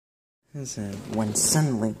When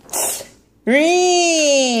suddenly...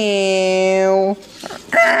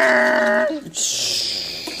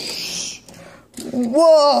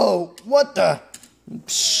 Whoa! What the?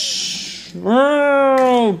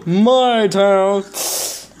 Oh, my town!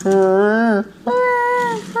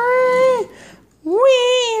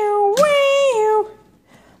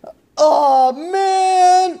 Oh,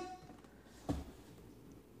 man!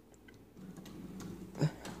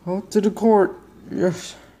 Out to the court.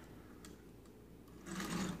 Yes.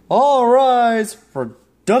 All rise for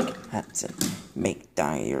Doug Hudson. Make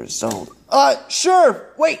 9 years old. Sure.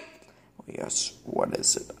 Wait. Oh, yes. What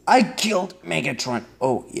is it? I killed Megatron.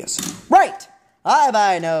 Oh, yes. Right.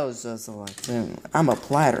 I know. So I'm a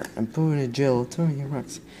platter. I'm put in jail 20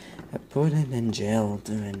 bucks. I put him in jail.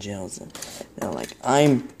 Doing jails. They're like,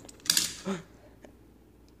 I'm.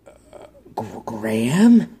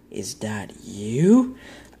 Graham? Is that you?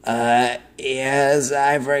 Yes,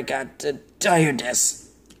 I forgot to tell you this.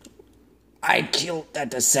 I killed that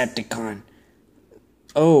Decepticon.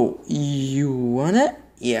 Oh, you want it?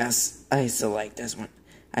 Yes, I select this one.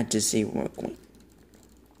 I just see McQueen.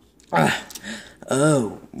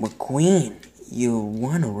 Oh, McQueen, you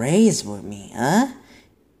want to race with me, huh?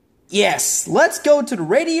 Yes, let's go to the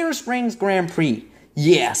Radiator Springs Grand Prix.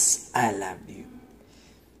 Yes, I love you.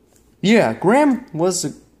 Yeah, Graham was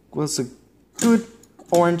a good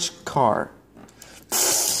orange car.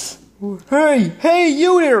 Hey,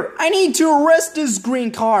 you there! I need to arrest this green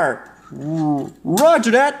car. Roger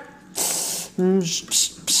that.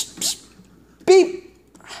 Beep.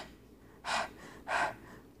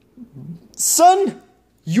 Son,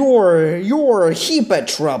 you're a heap of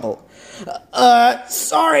trouble.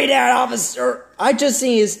 Sorry, that officer. I just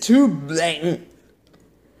think it's too blatant.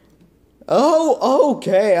 Oh,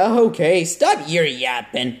 okay. Stop your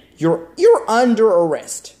yapping. You're under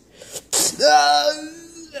arrest.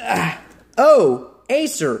 Oh,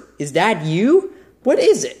 Acer, is that you? What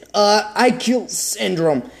is it? I killed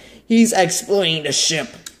Syndrome. He's exploiting the ship.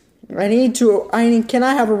 Can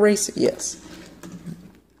I have a race? Yes.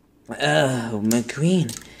 Oh, McQueen,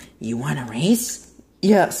 you want a race?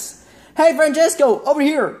 Yes. Hey, Francesco, over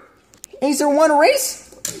here. Acer want a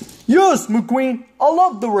race? Yes, McQueen, I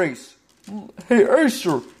love the race. Hey,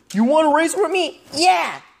 Acer, you want to race with me?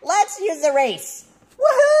 Yeah, let's use the race.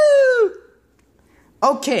 Woohoo!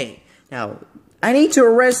 Okay, now, I need to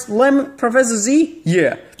arrest Professor Z?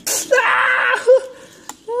 Yeah.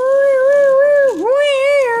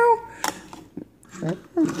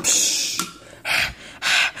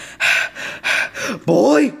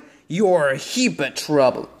 Boy, you're a heap of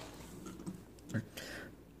trouble.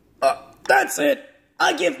 That's it.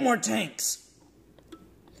 I give more tanks.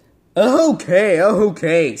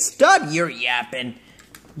 Okay. Stop your yapping.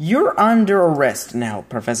 You're under arrest now,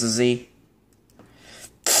 Professor Z.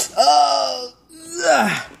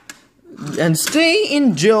 And stay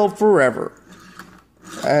in jail forever.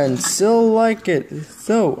 And still like it.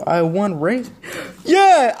 So, I want to race.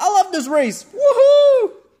 Yeah, I love this race.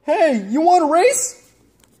 Woohoo! Hey, you want to race?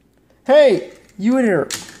 Hey, you in here.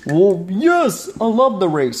 Well, yes, I love the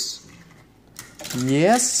race.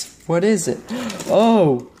 Yes? What is it?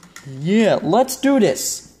 Oh, yeah, let's do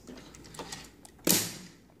this.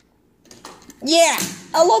 Yeah,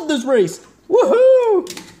 I love this race. Woohoo!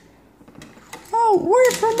 Oh,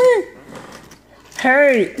 wait for me.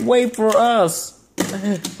 Hey, wait for us.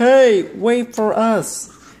 Hey, wait for us.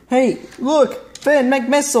 Hey, look, Finn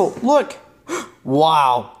McMissile, look.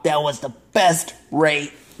 Wow, that was the best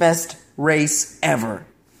race ever.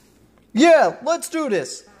 Yeah, let's do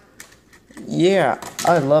this. Yeah,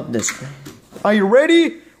 I love this. Are you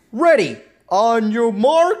ready? Ready. On your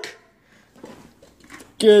mark.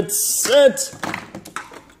 Get set.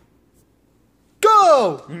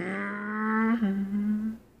 Go!